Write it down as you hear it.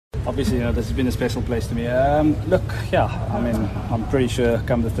Obviously, this has been a special place to me. Look, yeah, I mean, I'm pretty sure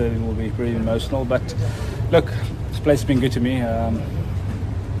come the third it will be pretty emotional. But look, this place has been good to me.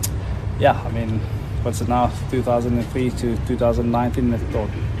 Yeah, I mean, what's it now? 2003 to 2019 or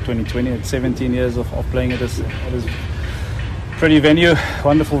 2020. It's 17 years of playing at this pretty venue,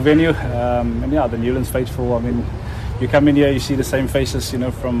 wonderful venue. And yeah, the Newlands faithful. I mean, you come in here, you see the same faces,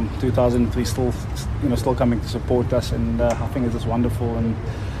 from 2003 still coming to support us, and I think it's just wonderful. And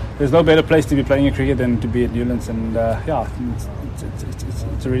there's no better place to be playing in cricket than to be at Newlands, and yeah,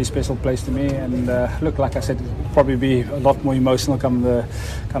 it's a really special place to me. And look, like I said, it'll probably be a lot more emotional come the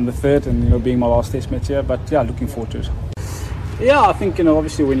third, and being my last Test match here. But yeah, looking forward to it. Yeah, I think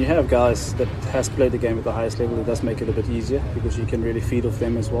obviously when you have guys that has played the game at the highest level, it does make it a bit easier because you can really feed off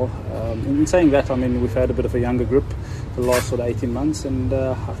them as well. In saying that, I mean, we've had a bit of a younger group the last sort of 18 months, and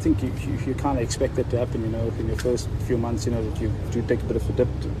I think you kind of expect that to happen. In your first few months, that you do take a bit of a dip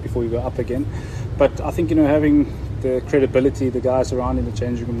before you go up again. But I think having the credibility, the guys around in the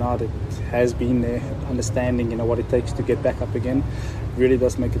changing room now that has been there, understanding what it takes to get back up again, really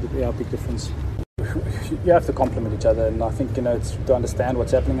does make a big difference. You have to complement each other, and I think it's to understand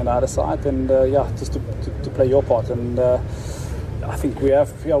what's happening on the other side, and yeah, just to play your part. And I think we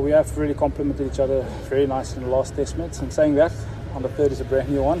have really complemented each other very nicely in the last Test match. And saying that, on the third is a brand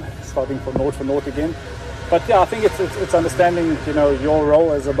new one, starting from naught again. But yeah, I think it's understanding your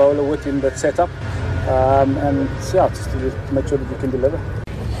role as a bowler within that setup, and yeah, just to make sure that you can deliver.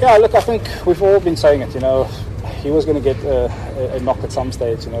 Yeah, look, I think we've all been saying it. He was going to get a knock at some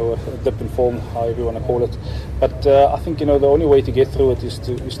stage, a dip in form, however you want to call it. But I think the only way to get through it is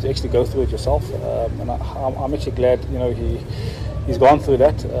to actually go through it yourself. And I'm actually glad he's gone through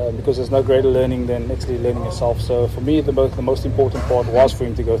that because there's no greater learning than actually learning yourself. So for me, the most important part was for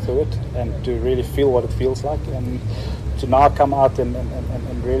him to go through it and to really feel what it feels like, and to now come out and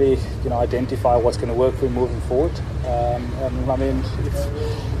really identify what's going to work for him moving forward. And I mean,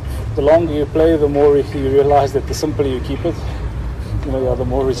 the longer you play, the more you realise that the simpler you keep it, the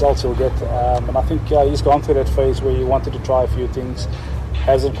more results you'll get. And I think he's gone through that phase where he wanted to try a few things,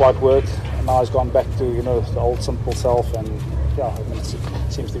 hasn't quite worked, and now he's gone back to the old simple self, and yeah, it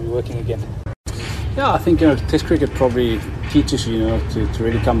seems to be working again. Yeah, I think Test cricket probably teaches you to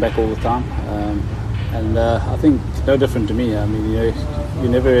really come back all the time. And I think no different to me. I mean, you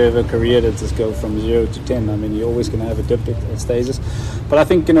never have a career that just go from 0 to 10. I mean, you're always going to have a dip at stages. But I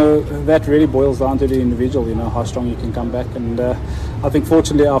think that really boils down to the individual. How strong you can come back. And I think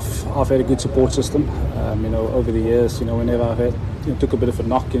fortunately I've had a good support system. Over the years, whenever I've had took a bit of a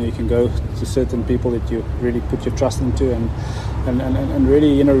knock, you can go to certain people that you really put your trust into, and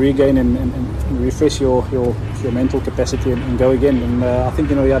really regain and refresh your mental capacity and go again. And I think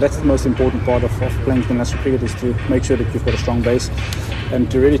that's the most important part of playing international cricket, is to make sure that you've got a strong base and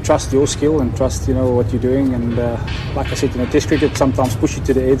to really trust your skill and trust what you're doing. And like I said, Test cricket sometimes push you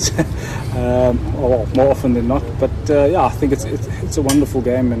to the edge, or more often than not. But yeah, I think it's a wonderful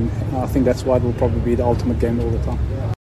game, and I think that's why it will probably be the ultimate game all the time.